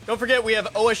Don't forget, we have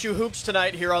OSU Hoops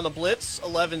tonight here on the Blitz,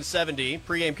 1170.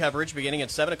 Pregame coverage beginning at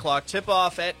 7 o'clock.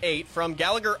 Tip-off at 8 from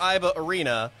Gallagher-Iba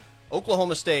Arena.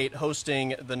 Oklahoma State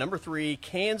hosting the number 3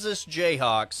 Kansas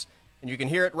Jayhawks. And you can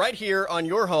hear it right here on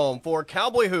your home for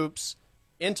Cowboy Hoops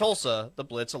in Tulsa, the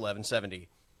Blitz 1170.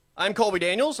 I'm Colby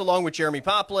Daniels, along with Jeremy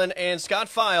Poplin and Scott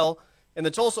File in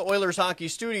the Tulsa Oilers hockey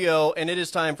studio, and it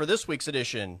is time for this week's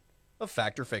edition of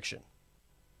Fact or Fiction.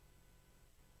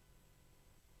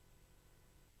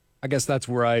 I guess that's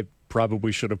where I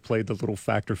probably should have played the little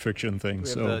fact or fiction thing.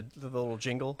 The little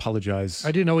jingle. Apologize.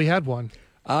 I didn't know we had one.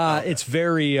 It's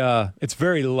very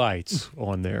light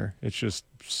on there. It's just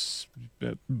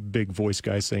a big voice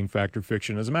guy saying fact or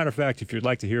fiction. As a matter of fact, if you'd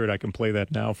like to hear it, I can play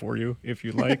that now for you if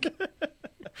you'd like.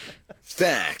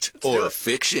 Fact or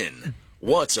fiction?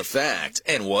 What's a fact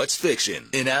and what's fiction?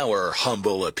 In our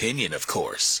humble opinion, of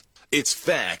course. It's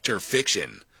fact or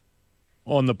fiction.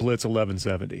 On the Blitz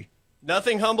 1170.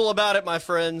 Nothing humble about it, my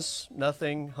friends.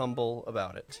 Nothing humble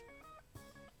about it.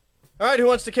 All right, who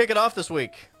wants to kick it off this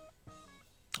week?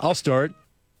 I'll start.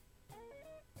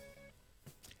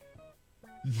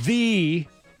 The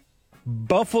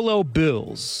Buffalo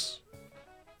Bills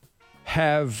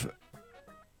have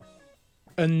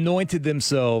anointed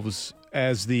themselves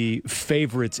as the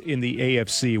favorites in the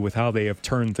AFC with how they have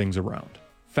turned things around.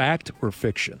 Fact or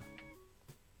fiction?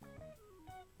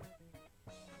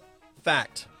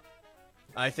 Fact.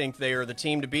 I think they are the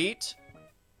team to beat.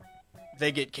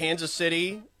 They get Kansas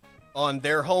City on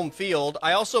their home field.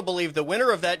 I also believe the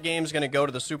winner of that game is going to go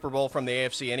to the Super Bowl from the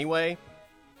AFC anyway.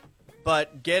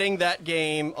 But getting that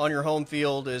game on your home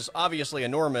field is obviously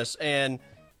enormous. And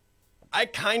I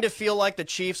kind of feel like the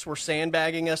Chiefs were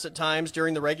sandbagging us at times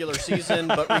during the regular season.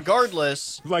 But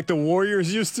regardless... Like the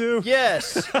Warriors used to?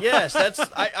 Yes. That's.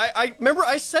 I remember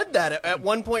I said that at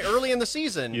one point early in the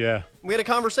season. Yeah. We had a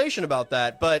conversation about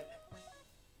that. But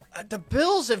the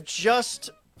Bills have just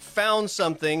found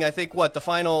something. I think, the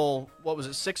final,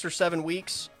 6 or 7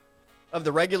 weeks of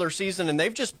the regular season, and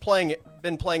they've just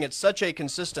been playing at such a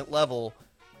consistent level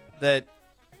that,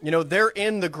 they're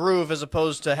in the groove as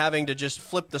opposed to having to just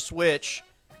flip the switch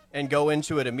and go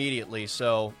into it immediately.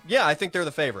 So, yeah, I think they're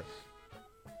the favorite.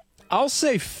 I'll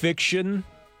say fiction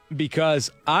because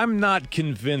I'm not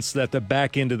convinced that the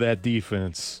back end of that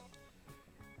defense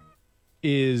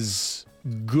is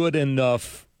good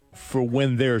enough for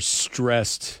when they're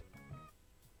stressed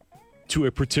to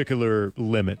a particular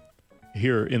limit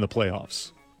here in the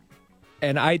playoffs.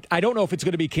 And I don't know if it's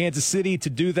going to be Kansas City to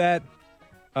do that,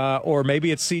 or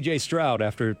maybe it's C.J. Stroud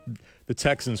after the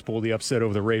Texans pull the upset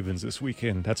over the Ravens this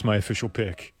weekend. That's my official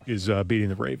pick, is beating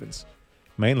the Ravens.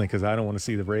 Mainly because I don't want to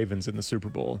see the Ravens in the Super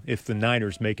Bowl if the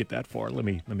Niners make it that far. Let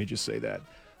me just say that.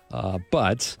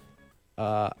 But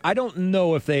I don't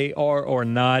know if they are or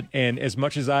not, and as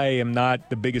much as I am not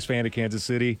the biggest fan of Kansas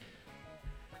City,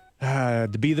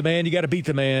 to be the man, you got to beat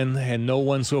the man, and no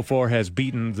one so far has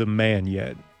beaten the man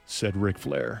yet, said Ric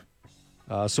Flair.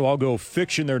 So I'll go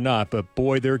fiction they're not, but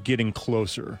boy, they're getting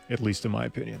closer, at least in my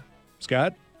opinion.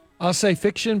 Scott? I'll say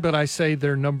fiction, but I say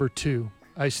they're number 2.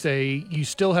 I say you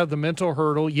still have the mental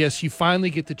hurdle. Yes, you finally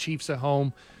get the Chiefs at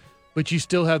home, but you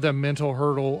still have that mental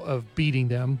hurdle of beating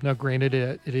them. Now, granted,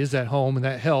 it is at home, and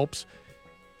that helps.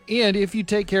 And if you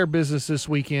take care of business this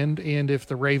weekend, and if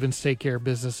the Ravens take care of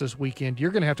business this weekend,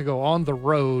 you're going to have to go on the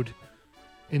road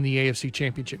in the AFC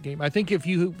Championship game. I think if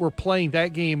you were playing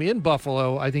that game in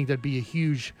Buffalo, I think that'd be a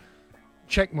huge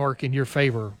check mark in your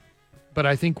favor. But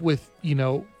I think with,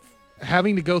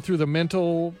 having to go through the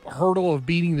mental hurdle of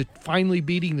finally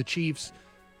beating the Chiefs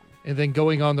and then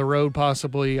going on the road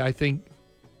possibly, I think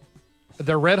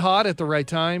they're red hot at the right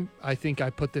time. I think I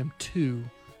put them 2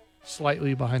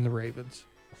 slightly behind the Ravens.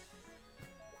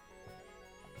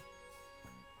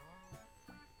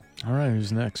 All right,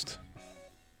 who's next?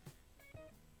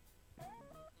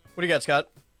 What do you got, Scott?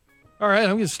 All right,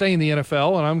 I'm going to stay in the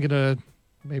NFL, and I'm going to,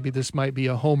 maybe this might be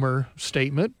a homer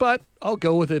statement, but I'll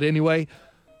go with it anyway.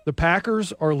 The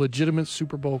Packers are legitimate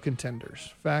Super Bowl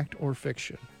contenders. Fact or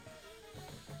fiction?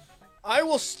 I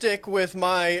will stick with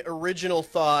my original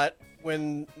thought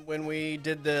when we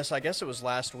did this, I guess it was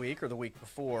last week or the week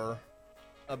before,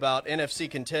 about NFC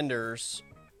contenders.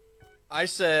 I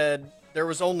said there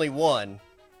was only one,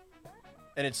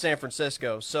 and it's San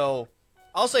Francisco. So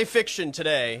I'll say fiction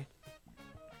today.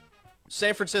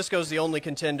 San Francisco's the only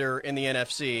contender in the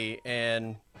NFC,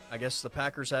 and I guess the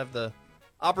Packers have the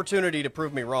opportunity to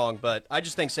prove me wrong, but I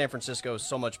just think San Francisco is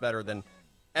so much better than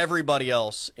everybody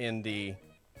else in the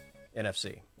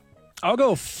NFC. I'll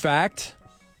go fact.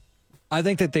 I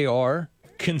think that they are,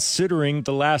 considering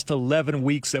the last 11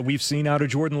 weeks that we've seen out of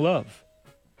Jordan Love.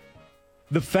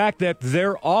 the fact that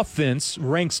their offense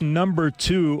ranks number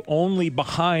 2 only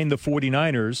behind the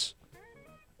 49ers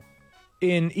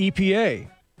in EPA.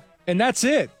 And that's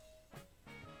it.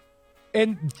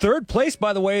 And third place,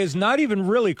 by the way, is not even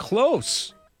really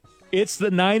close. It's the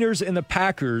Niners and the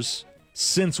Packers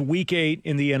since week 8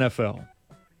 in the NFL.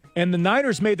 And the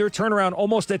Niners made their turnaround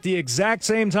almost at the exact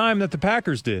same time that the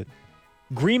Packers did.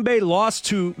 Green Bay lost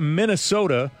to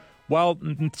Minnesota while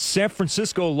San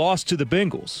Francisco lost to the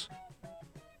Bengals,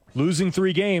 losing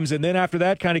 3 games, and then after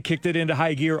that kind of kicked it into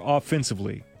high gear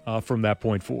offensively from that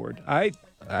point forward. I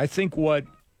think what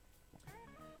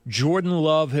Jordan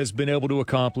Love has been able to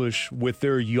accomplish with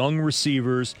their young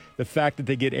receivers, the fact that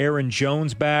they get Aaron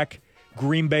Jones back,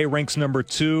 Green Bay ranks number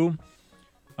 2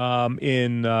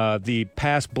 in the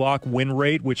pass block win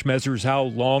rate, which measures how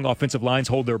long offensive lines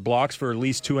hold their blocks for at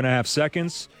least 2.5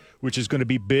 seconds, which is going to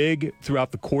be big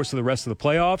throughout the course of the rest of the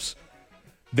playoffs.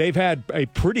 They've had a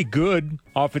pretty good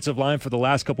offensive line for the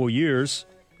last couple of years,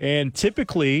 and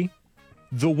typically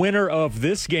the winner of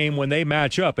this game when they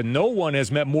match up, and no one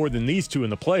has met more than these two in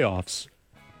the playoffs,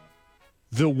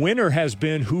 the winner has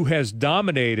been who has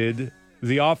dominated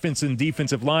the offense and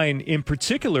defensive line in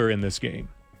particular in this game.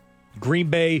 Green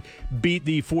Bay beat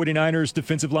the 49ers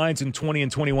defensive lines in 20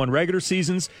 and 21 regular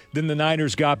seasons. Then the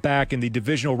Niners got back in the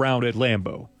divisional round at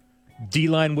Lambeau.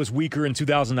 D-line was weaker in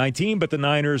 2019, but the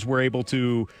Niners were able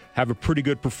to have a pretty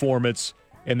good performance,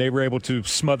 and they were able to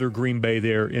smother Green Bay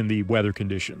there in the weather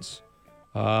conditions.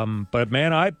 But,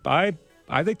 man, I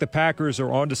think the Packers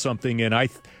are onto something, and I'm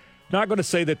not going to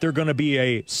say that they're going to be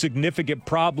a significant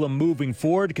problem moving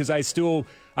forward because I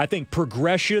think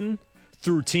progression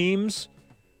through teams,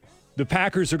 the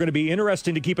Packers are going to be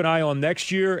interesting to keep an eye on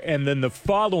next year, and then the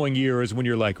following year is when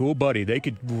you're like, oh, buddy, they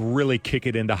could really kick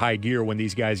it into high gear when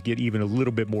these guys get even a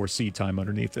little bit more seat time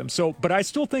underneath them. So, but I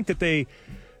still think that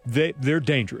they're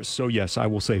dangerous. So, yes, I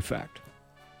will say fact.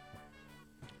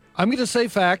 I'm going to say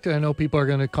fact. I know people are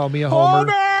going to call me a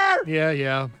homer. Homer!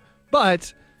 Yeah.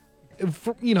 But,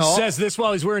 says this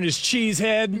while he's wearing his cheese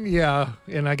head. Yeah,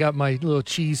 and I got my little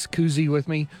cheese koozie with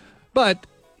me. But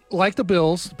like the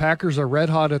Bills, the Packers are red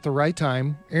hot at the right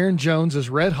time. Aaron Jones is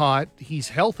red hot. He's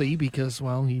healthy because,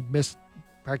 well, he missed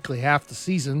practically half the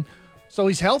season. So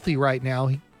he's healthy right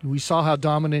now. We saw how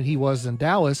dominant he was in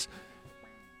Dallas.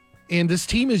 And this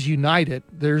team is united.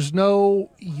 There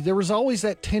was always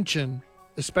that tension,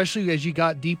 especially as you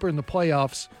got deeper in the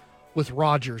playoffs with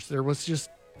Rodgers. It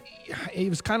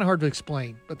was kind of hard to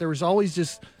explain, but there was always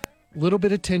just a little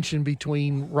bit of tension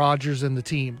between Rodgers and the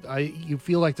team. You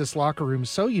feel like this locker room is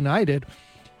so united.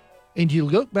 And you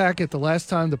look back at the last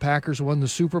time the Packers won the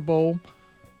Super Bowl,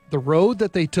 the road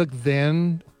that they took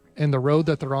then and the road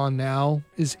that they're on now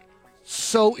is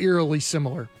so eerily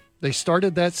similar. They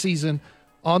started that season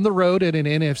on the road at an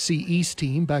NFC East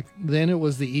team. Back then it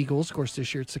was the Eagles. Of course,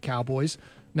 this year it's the Cowboys.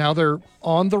 Now they're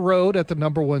on the road at the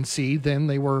number 1 seed. Then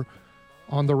they were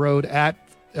on the road at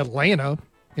Atlanta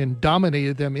and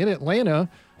dominated them in Atlanta.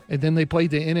 And then they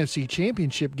played the NFC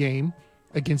Championship game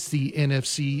against the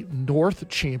NFC North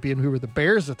champion, who were the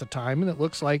Bears at the time. And it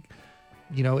looks like,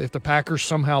 if the Packers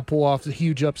somehow pull off the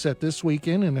huge upset this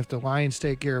weekend and if the Lions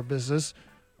take care of business,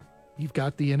 you've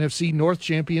got the NFC North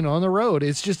champion on the road.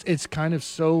 It's kind of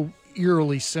so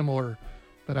eerily similar,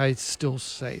 but I still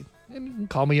say, and you can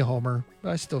call me a homer,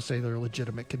 but I still say they're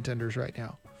legitimate contenders right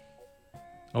now.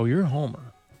 Oh, you're a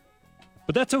homer.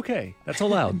 But that's okay. That's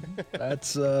allowed.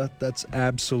 That's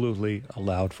absolutely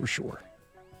allowed for sure.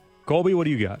 Colby, what do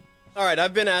you got? All right,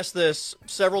 I've been asked this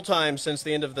several times since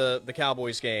the end of the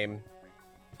Cowboys game.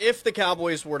 If the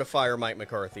Cowboys were to fire Mike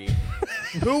McCarthy,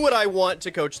 who would I want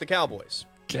to coach the Cowboys?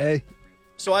 Okay.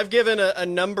 So I've given a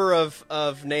number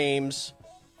of names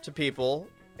to people,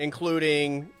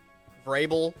 including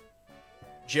Vrabel,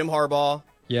 Jim Harbaugh,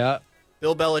 Yeah.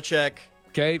 Bill Belichick,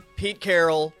 Okay. Pete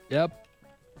Carroll. Yep.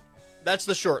 That's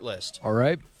the short list. All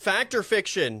right. Fact or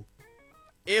fiction,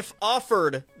 if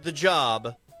offered the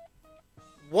job,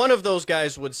 one of those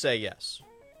guys would say yes.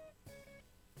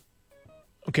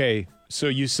 Okay, so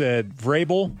you said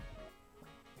Vrabel,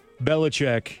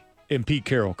 Belichick, and Pete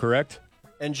Carroll, correct?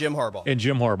 And Jim Harbaugh. And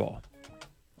Jim Harbaugh.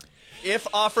 If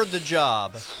offered the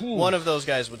job, one of those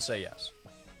guys would say yes.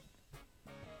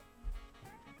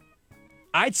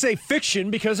 I'd say fiction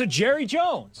because of Jerry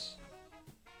Jones.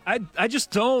 I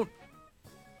just don't.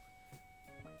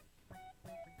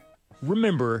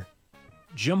 Remember,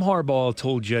 Jim Harbaugh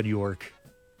told Jed York,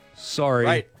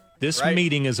 sorry, this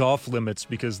meeting is off limits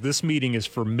because this meeting is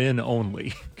for men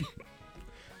only.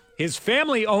 His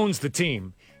family owns the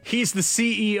team. He's the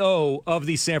CEO of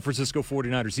the San Francisco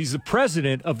 49ers. He's the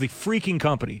president of the freaking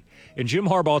company. And Jim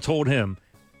Harbaugh told him,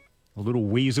 A little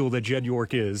weasel that Jed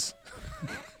York is.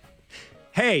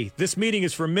 Hey, this meeting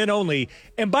is for men only.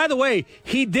 And by the way,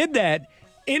 he did that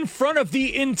in front of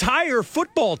the entire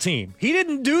football team. He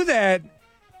didn't do that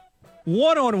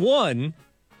one-on-one.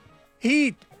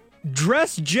 He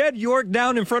dressed Jed York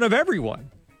down in front of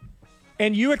everyone.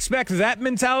 And you expect that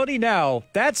mentality now?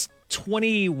 That's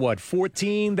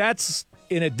 14? That's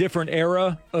in a different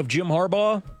era of Jim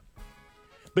Harbaugh.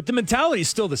 But the mentality is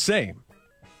still the same.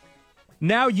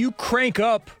 Now you crank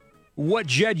up what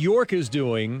Jed York is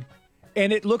doing,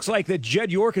 and it looks like that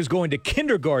Jed York is going to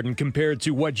kindergarten compared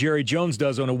to what Jerry Jones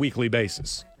does on a weekly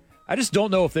basis. I just don't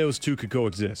know if those two could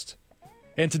coexist.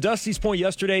 And to Dusty's point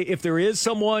yesterday, if there is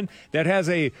someone that has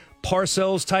a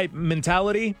Parcells-type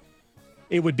mentality,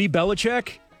 it would be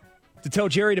Belichick to tell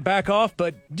Jerry to back off.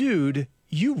 But, dude,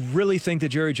 you really think that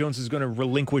Jerry Jones is going to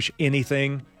relinquish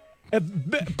anything?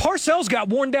 Parcells got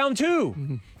worn down, too.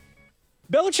 Mm-hmm.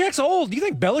 Belichick's old. Do you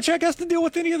think Belichick has to deal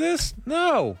with any of this?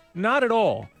 No, not at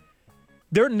all.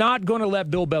 They're not going to let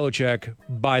Bill Belichick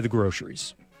buy the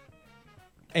groceries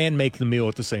and make the meal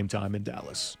at the same time in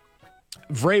Dallas.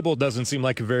 Vrabel doesn't seem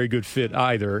like a very good fit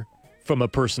either from a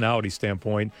personality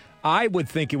standpoint. I would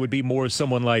think it would be more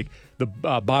someone like the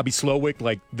Bobby Slowick,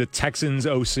 like the Texans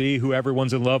OC, who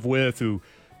everyone's in love with, who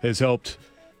has helped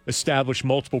establish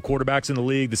multiple quarterbacks in the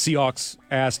league. The Seahawks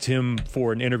asked him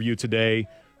for an interview today,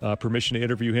 permission to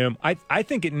interview him. I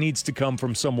think it needs to come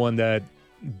from someone that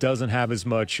doesn't have as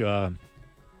much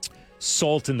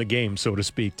salt in the game, so to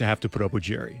speak, to have to put up with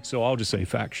Jerry. So I'll just say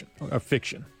fiction.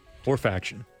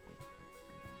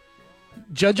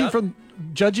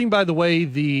 Judging by the way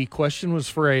the question was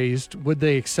phrased, would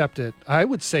they accept it? I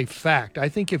would say fact. I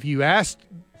think if you asked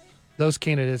those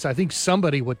candidates, I think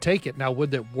somebody would take it. Now,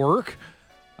 would it work?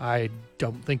 I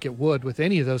don't think it would with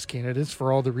any of those candidates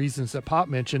for all the reasons that Pop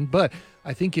mentioned. But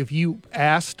I think if you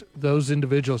asked those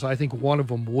individuals, I think one of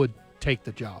them would take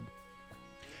the job.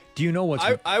 Do you know what's...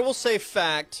 I will say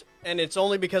fact, and it's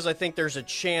only because I think there's a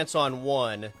chance on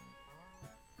one.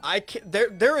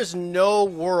 There is no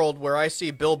world where I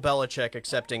see Bill Belichick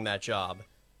accepting that job,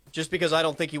 just because I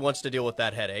don't think he wants to deal with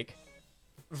that headache.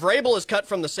 Vrabel is cut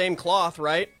from the same cloth,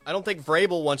 right? I don't think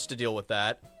Vrabel wants to deal with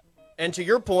that. And to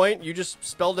your point, you just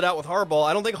spelled it out with Harbaugh.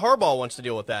 I don't think Harbaugh wants to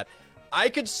deal with that. I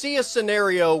could see a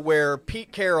scenario where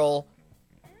Pete Carroll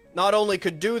not only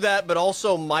could do that, but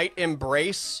also might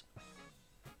embrace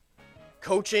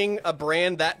coaching a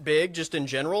brand that big just in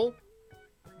general.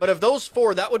 But of those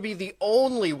four, that would be the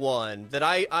only one that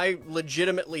I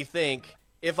legitimately think,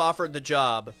 if offered the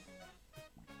job,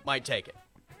 might take it.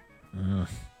 Do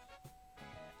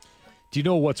you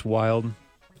know what's wild?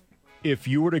 If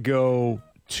you were to go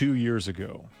 2 years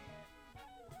ago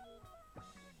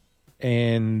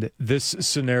and this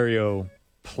scenario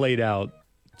played out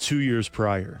 2 years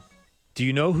prior, do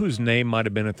you know whose name might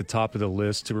have been at the top of the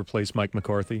list to replace Mike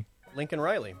McCarthy? Lincoln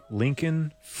Riley.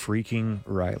 Lincoln freaking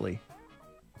Riley.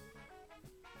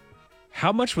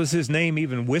 How much was his name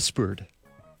even whispered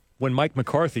when Mike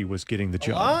McCarthy was getting the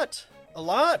job? A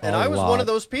lot. And I was one of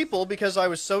those people because I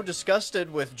was so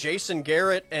disgusted with Jason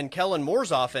Garrett and Kellen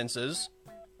Moore's offenses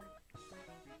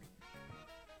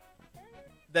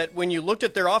that when you looked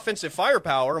at their offensive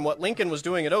firepower and what Lincoln was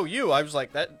doing at OU, I was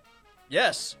like,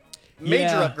 yes,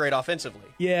 major upgrade offensively.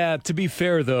 Yeah, to be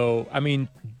fair, though, I mean,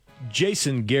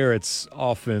 Jason Garrett's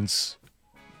offense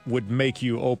would make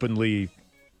you openly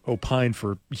opine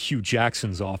for Hugh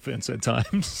Jackson's offense at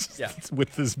times. Yeah.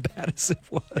 With as bad as it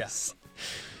was. Yeah.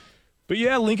 But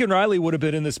yeah, Lincoln Riley would have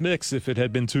been in this mix if it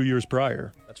had been 2 years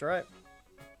prior. That's right.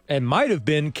 And might have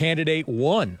been candidate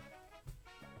one.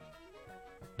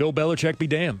 Bill Belichick be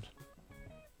damned.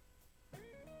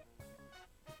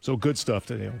 So good stuff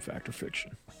today on Fact or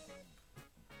Fiction.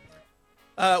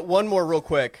 One more real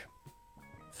quick.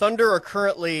 Thunder are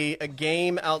currently a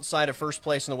game outside of first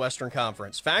place in the Western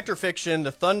Conference. Fact or fiction,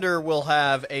 the Thunder will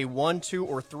have a 1, 2,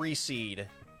 or 3 seed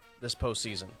this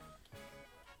postseason.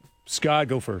 Scott,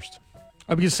 go first.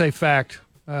 I'm going to say fact.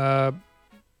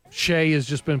 Shea has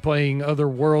just been playing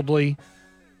otherworldly.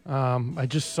 I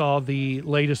just saw the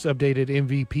latest updated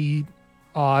MVP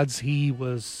odds. He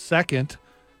was second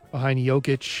behind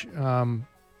Jokic.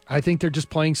 I think they're just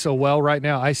playing so well right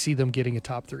now. I see them getting a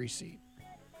top 3 seed.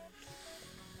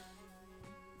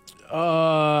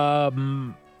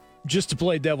 Just to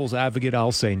play devil's advocate,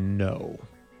 I'll say no.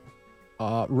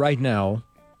 Right now,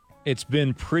 it's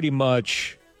been pretty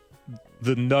much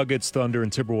the Nuggets, Thunder,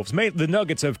 and Timberwolves. The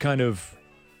Nuggets have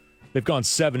they've gone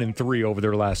 7-3 over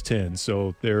their last 10,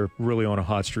 so they're really on a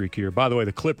hot streak here. By the way,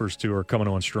 the Clippers, too, are coming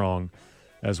on strong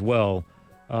as well.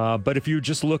 But if you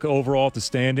just look overall at the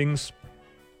standings,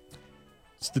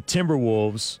 it's the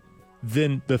Timberwolves,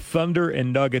 then the Thunder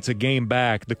and Nuggets a game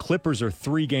back. The Clippers are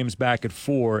 3 games back at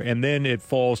 4, and then it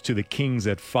falls to the Kings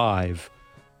at 5.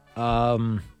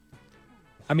 I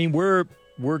mean,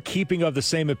 we're keeping of the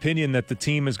same opinion that the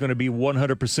team is going to be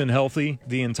 100% healthy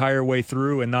the entire way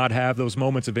through and not have those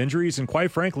moments of injuries. And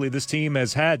quite frankly, this team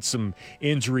has had some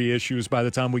injury issues by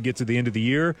the time we get to the end of the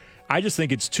year. I just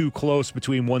think it's too close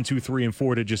between 1, 2, 3, and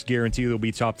 4 to just guarantee they'll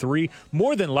be top 3.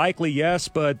 More than likely, yes,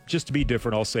 but just to be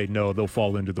different, I'll say no, they'll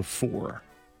fall into the 4.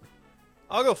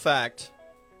 I'll go fact.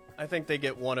 I think they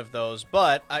get one of those.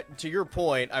 But to your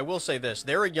point, I will say this.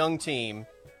 They're a young team.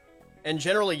 And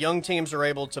generally, young teams are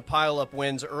able to pile up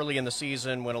wins early in the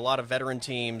season when a lot of veteran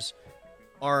teams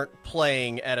aren't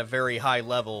playing at a very high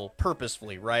level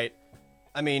purposefully, right?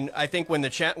 I mean, I think when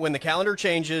the calendar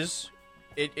changes,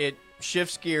 it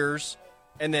shifts gears,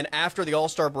 and then after the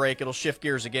All-Star break, it'll shift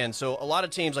gears again. So a lot of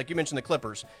teams, like you mentioned the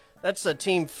Clippers, that's a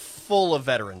team full of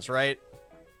veterans, right?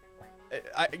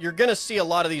 You're going to see a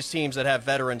lot of these teams that have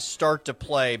veterans start to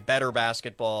play better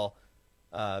basketball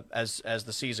as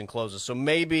the season closes. So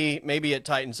maybe it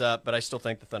tightens up, but I still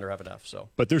think the Thunder have enough. So,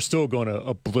 but they're still going to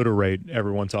obliterate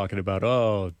everyone talking about,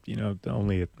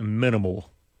 only a minimal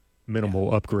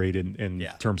upgrade in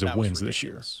terms of wins this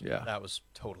year. Yeah, that was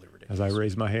totally ridiculous. As I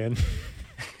raise my hand.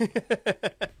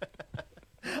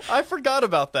 I forgot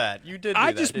about that. You did.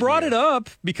 I just brought it up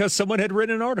because someone had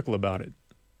written an article about it.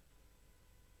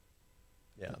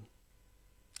 Yeah.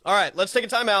 All right, let's take a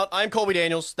timeout. I'm Colby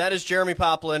Daniels. That is Jeremy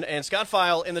Poplin and Scott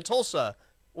File in the Tulsa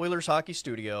Oilers hockey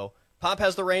studio. Pop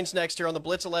has the reins next here on the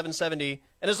Blitz 1170.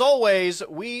 And as always,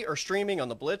 we are streaming on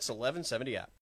the Blitz 1170 app.